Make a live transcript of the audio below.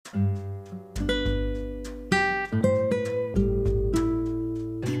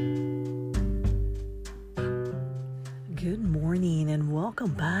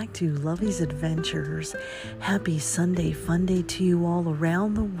welcome back to Lovey's Adventures. Happy Sunday fun day to you all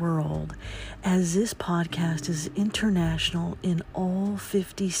around the world, as this podcast is international in all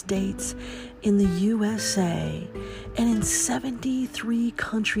 50 states in the USA and in 73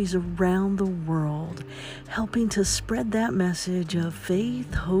 countries around the world, helping to spread that message of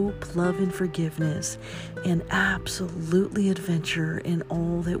faith, hope, love, and forgiveness, and absolutely adventure in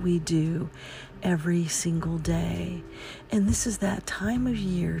all that we do every single day. And this is that time of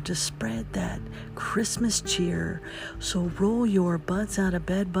year to spread that Christmas cheer. So roll your butts out of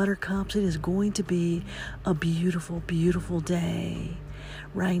bed, buttercups. It is going to be a beautiful, beautiful day.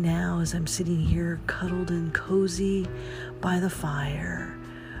 Right now, as I'm sitting here cuddled and cozy by the fire,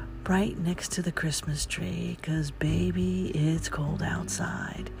 right next to the Christmas tree, because baby, it's cold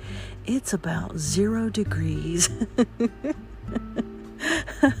outside. It's about 0 degrees.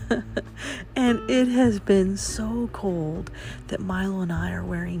 And it has been so cold that Milo and I are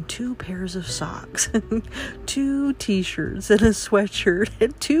wearing 2 pairs of socks, 2 t-shirts and a sweatshirt,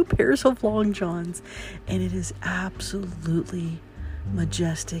 and 2 pairs of long johns. And it is absolutely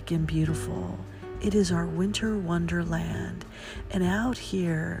majestic and beautiful. It is our winter wonderland. And out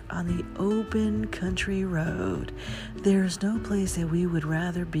here on the open country road, there's no place that we would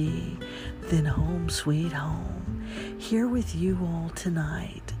rather be than home sweet home. Here with you all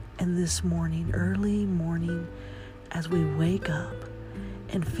tonight and this morning, early morning, as we wake up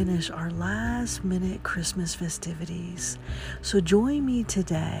and finish our last minute Christmas festivities. So join me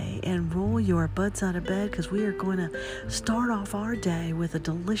today and roll your butts out of bed, because we are going to start off our day with a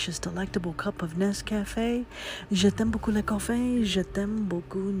delicious, delectable cup of Nescafe. Je t'aime beaucoup le café, je t'aime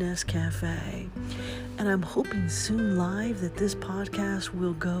beaucoup Nescafe. And I'm hoping soon live that this podcast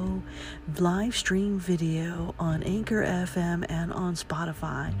will go live stream video on Anchor FM and on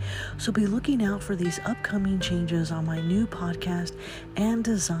Spotify. So be looking out for these upcoming changes on my new podcast and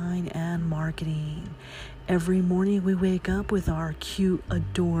design and marketing. Every morning we wake up with our cute,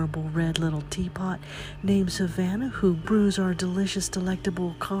 adorable red little teapot named Savannah, who brews our delicious,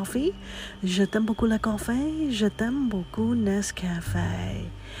 delectable coffee. Je t'aime beaucoup le café, je t'aime beaucoup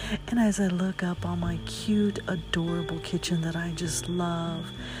Nescafe. And as I look up on my cute, adorable kitchen that I just love,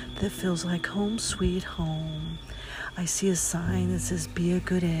 that feels like home sweet home, I see a sign that says, "Be a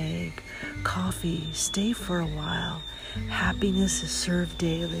good egg. Coffee, stay for a while. Happiness is served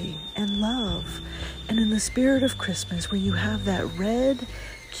daily," and love. And in the spirit of Christmas, where you have that red,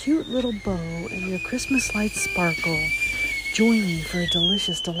 cute little bow and your Christmas lights sparkle, join me for a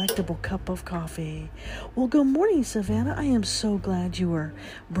delicious, delectable cup of coffee. Well, good morning, Savannah. I am so glad you are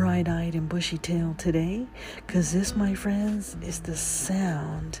bright-eyed and bushy-tailed today, because this, my friends, is the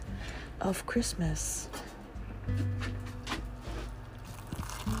sound of Christmas.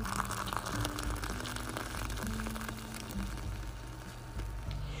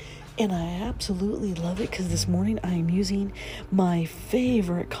 And I absolutely love it, because this morning I am using my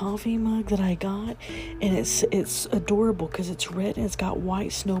favorite coffee mug that I got, and it's adorable because it's red and it's got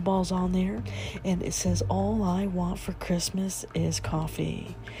white snowballs on there, and it says, "All I want for Christmas is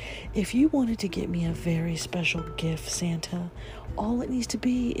coffee." If you wanted to get me a very special gift, Santa, all it needs to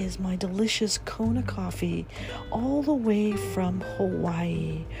be is my delicious Kona coffee all the way from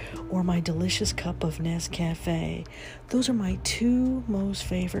Hawaii, or my delicious cup of Nescafe. Those are my 2 most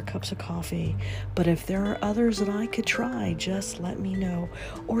favorite cups of coffee. But if there are others that I could try, just let me know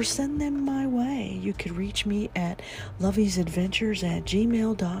or send them my way. You could reach me at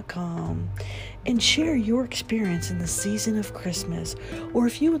loveysadventures@gmail.com and share your experience in the season of Christmas. Or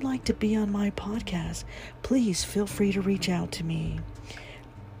if you would like to be on my podcast, please feel free to reach out to me.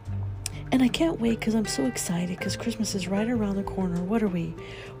 And I can't wait, because I'm so excited, because Christmas is right around the corner. What are we?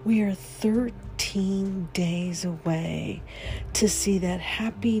 We are 13 days away to see that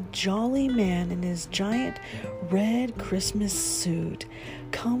happy, jolly man in his giant red Christmas suit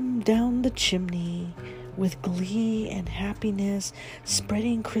come down the chimney with glee and happiness,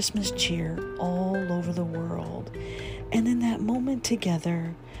 spreading Christmas cheer all over the world. And in that moment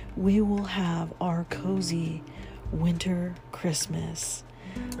together, we will have our cozy winter Christmas.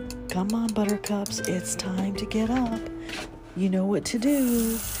 Come on, buttercups, it's time to get up. You know what to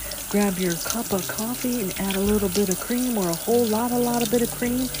do. Grab your cup of coffee and add a little bit of cream, or a whole lot of bit of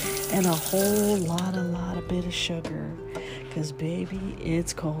cream, and a whole lot of bit of sugar. Because, baby,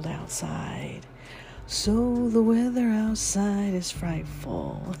 it's cold outside. So the weather outside is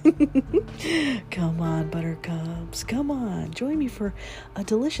frightful. Come on, buttercups. Come on. Join me for a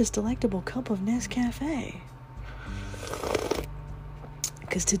delicious, delectable cup of Nescafe.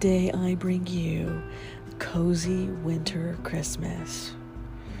 Because today I bring you cozy winter Christmas.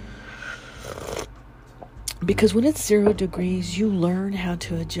 Because when it's 0 degrees, you learn how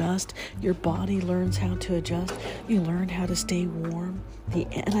to adjust. Your body learns how to adjust. You learn how to stay warm.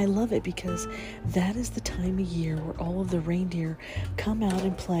 And I love it because that is the time of year where all of the reindeer come out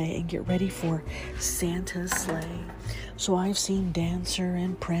and play and get ready for Santa's sleigh. So I've seen Dancer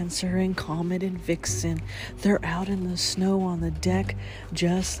and Prancer and Comet and Vixen. They're out in the snow on the deck,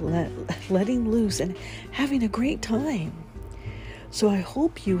 just letting loose and having a great time. So I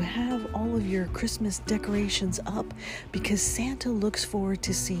hope you have all of your Christmas decorations up, because Santa looks forward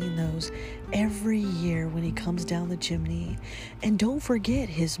to seeing those every year when he comes down the chimney. And don't forget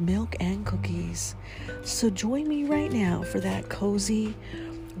his milk and cookies. So join me right now for that cozy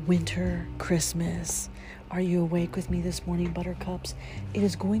winter Christmas. Are you awake with me this morning, Buttercups? It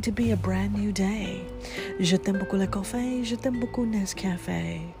is going to be a brand new day. Je t'aime beaucoup le café, je t'aime beaucoup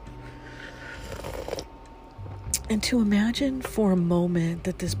Nescafé. And to imagine for a moment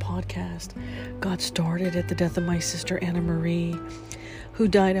that this podcast got started at the death of my sister Anna Marie, who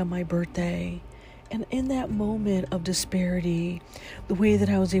died on my birthday. And in that moment of disparity, the way that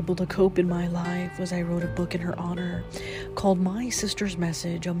I was able to cope in my life was I wrote a book in her honor called My Sister's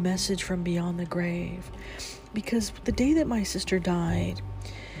Message, a message from beyond the grave. Because the day that my sister died,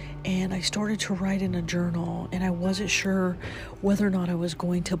 and I started to write in a journal, and I wasn't sure whether or not I was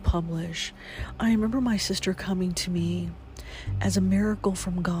going to publish. I remember my sister coming to me as a miracle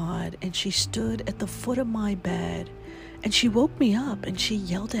from God, and she stood at the foot of my bed, and she woke me up, and she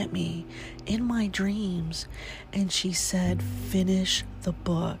yelled at me in my dreams, and she said, "Finish the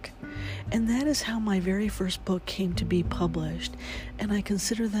book." And that is how my very first book came to be published. And I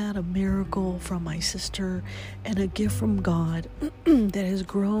consider that a miracle from my sister and a gift from God that has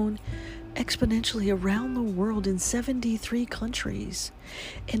grown exponentially around the world in 73 countries.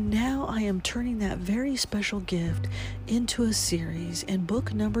 And now I am turning that very special gift into a series, and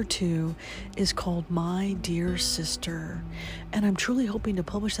book number 2 is called My Dear Sister, and I'm truly hoping to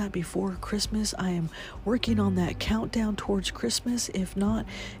publish that before Christmas. I am working on that countdown towards Christmas. If not,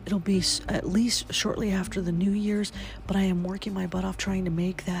 it'll be at least shortly after the New Year's, but I am working my butt off trying to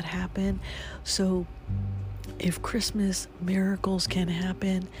make that happen. So if Christmas miracles can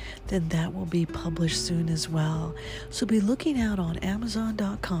happen, then that will be published soon as well. So be looking out on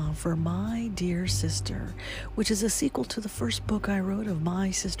Amazon.com for My Dear Sister, which is a sequel to the first book I wrote of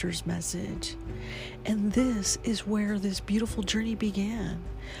My Sister's Message. And this is where this beautiful journey began.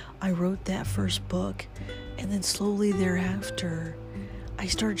 I wrote that first book, and then slowly thereafter, I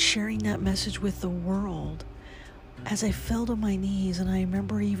started sharing that message with the world as I fell to my knees. And I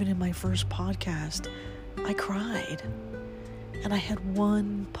remember even in my first podcast, I cried. And I had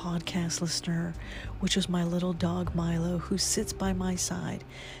one podcast listener, which was my little dog Milo, who sits by my side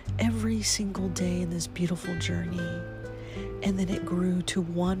every single day in this beautiful journey. And then it grew to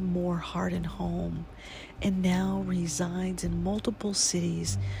one more heart and home, and now resides in multiple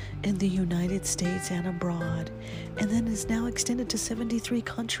cities in the United States and abroad, and then is now extended to 73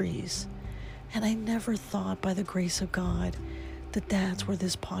 countries. And I never thought, by the grace of God, that that's where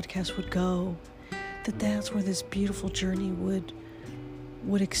this podcast would go, that that's where this beautiful journey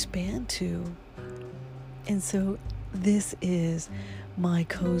would expand to. And so this is my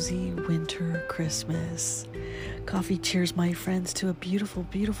cozy winter Christmas. Coffee cheers, my friends, to a beautiful,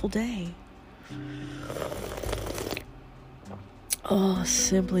 beautiful day. Oh,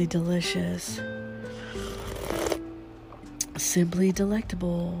 simply delicious. Simply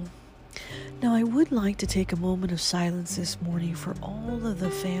delectable. Now, I would like to take a moment of silence this morning for all of the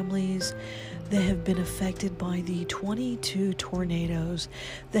families that have been affected by the 22 tornadoes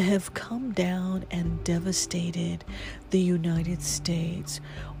that have come down and devastated the United States.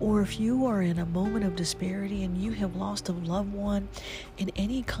 Or if you are in a moment of disparity and you have lost a loved one in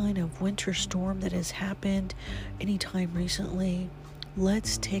any kind of winter storm that has happened anytime recently,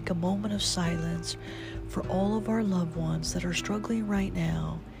 let's take a moment of silence for all of our loved ones that are struggling right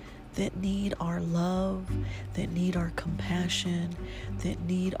now, that need our love, that need our compassion, that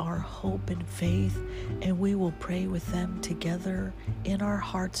need our hope and faith, and we will pray with them together in our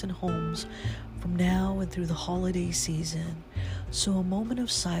hearts and homes from now and through the holiday season. So a moment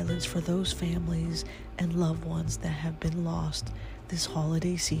of silence for those families and loved ones that have been lost this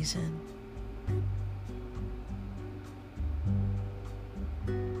holiday season.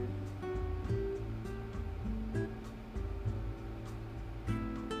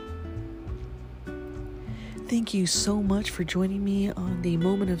 Thank you so much for joining me on the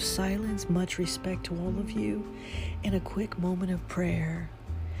moment of silence. Much respect to all of you. And a quick moment of prayer.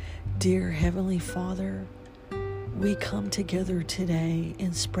 Dear Heavenly Father, we come together today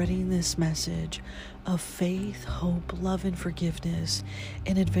in spreading this message of faith, hope, love, and forgiveness,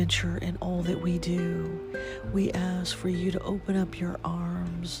 and adventure in all that we do. We ask for you to open up your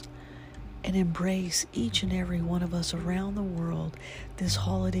arms and embrace each and every one of us around the world this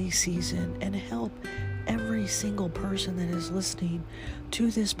holiday season, and help every single person that is listening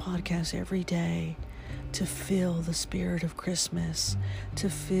to this podcast every day to feel the spirit of Christmas, to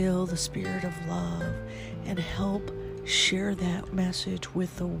feel the spirit of love, and help share that message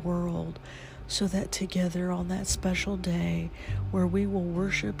with the world, so that together on that special day where we will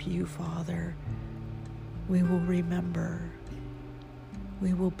worship you, Father, we will remember,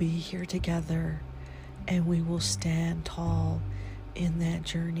 we will be here together, and we will stand tall in that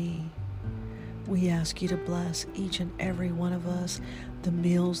journey. We ask you to bless each and every one of us, the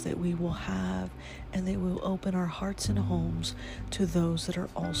meals that we will have, and that we will open our hearts and homes to those that are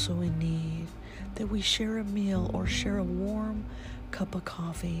also in need, that we share a meal or share a warm cup of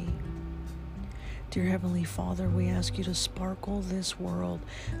coffee. Dear Heavenly Father, we ask you to sparkle this world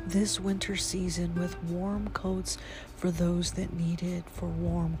this winter season with warm coats for those that need it, for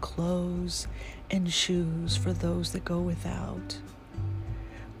warm clothes and shoes for those that go without.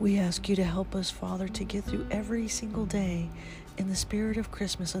 We ask you to help us, Father, to get through every single day in the spirit of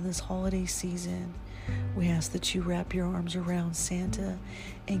Christmas on this holiday season. We ask that you wrap your arms around Santa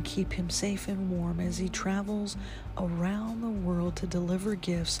and keep him safe and warm as he travels around the world to deliver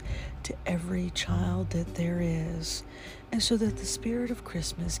gifts to every child that there is, and so that the spirit of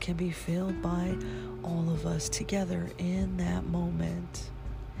Christmas can be filled by all of us together in that moment.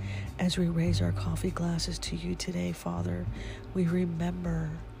 As we raise our coffee glasses to you today, Father, we remember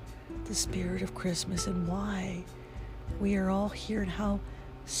the spirit of Christmas and why we are all here and how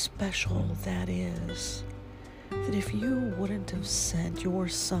special that is. That if you wouldn't have sent your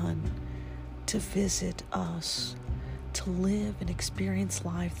Son to visit us, to live and experience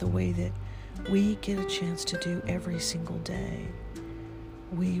life the way that we get a chance to do every single day,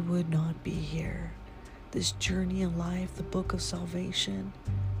 we would not be here. This journey in life, the book of salvation,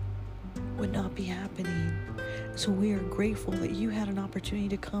 would not be happening. So we are grateful that you had an opportunity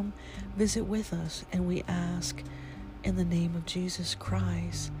to come visit with us, and we ask in the name of Jesus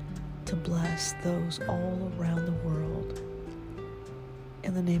Christ to bless those all around the world.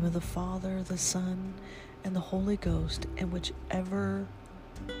 In the name of the Father, the Son, and the Holy Ghost, and whichever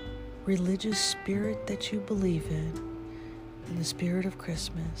religious spirit that you believe in the spirit of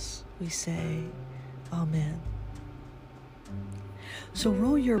Christmas, we say, Amen. So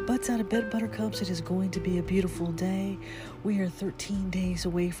roll your butts out of bed, buttercups. It is going to be a beautiful day. We are 13 days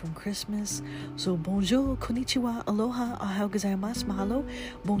away from Christmas. So bonjour, konnichiwa, aloha, ahau gozaimasu, mahalo,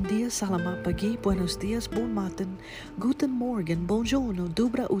 bon dia, salamat pagi, buenos dias, bon matin, guten morgen, buongiorno,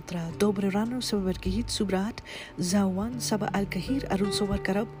 dobra utra, dobre rano, sabarkahit subrat, zawan, saba al-kahir, arun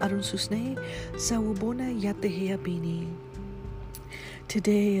sawarkarab, arun susne, sawubona yatehea bini.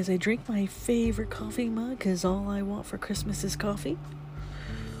 Today, as I drink my favorite coffee mug, because all I want for Christmas is coffee,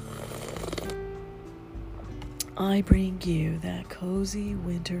 I bring you that cozy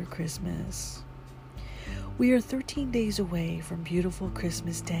winter Christmas. We are 13 days away from beautiful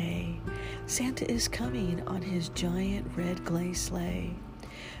Christmas Day. Santa is coming on his giant red glaze sleigh,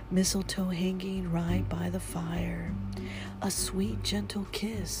 mistletoe hanging right by the fire, a sweet gentle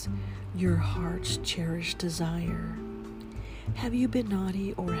kiss, your heart's cherished desire. Have you been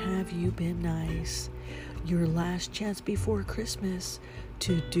naughty or have you been nice? Your last chance before Christmas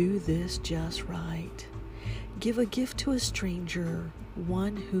to do this just right. Give a gift to a stranger,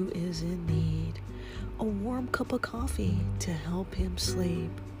 one who is in need. A warm cup of coffee to help him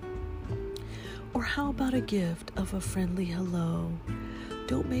sleep. Or how about a gift of a friendly hello?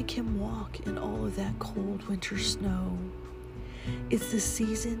 Don't make him walk in all of that cold winter snow. It's the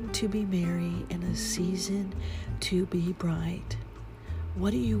season to be merry and a season to be bright.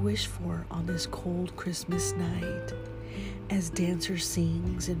 What do you wish for on this cold Christmas night? As Dancer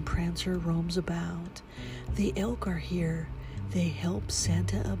sings and Prancer roams about, the elk are here, they help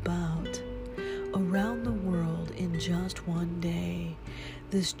Santa about. Around the world in just one day,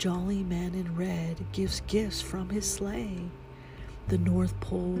 this jolly man in red gives gifts from his sleigh. The North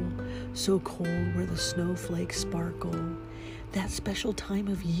Pole, so cold where the snowflakes sparkle, that special time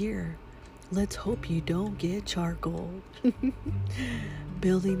of year, let's hope you don't get charcoal.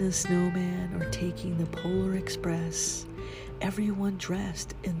 Building a snowman or taking the Polar Express, everyone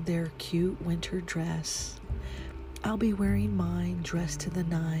dressed in their cute winter dress. I'll be wearing mine dressed to the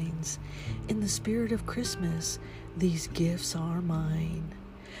nines. In the spirit of Christmas, these gifts are mine.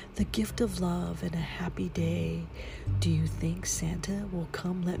 The gift of love and a happy day. Do you think Santa will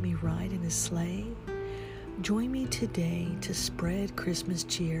come let me ride in his sleigh? Join me today to spread Christmas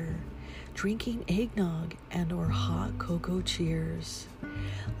cheer, drinking eggnog and or hot cocoa cheers.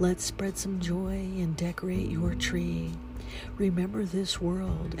 Let's spread some joy and decorate your tree. Remember this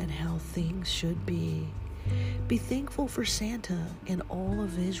world and how things should be. Be thankful for Santa and all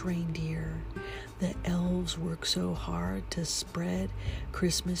of his reindeer. The elves work so hard to spread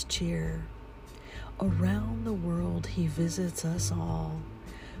Christmas cheer. Around the world he visits us all.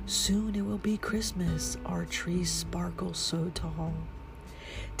 Soon it will be Christmas, our trees sparkle so tall.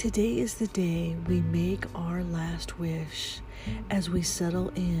 Today is the day we make our last wish as we settle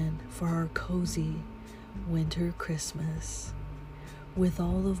in for our cozy winter Christmas. With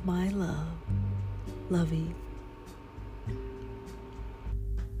all of my love, Lovey.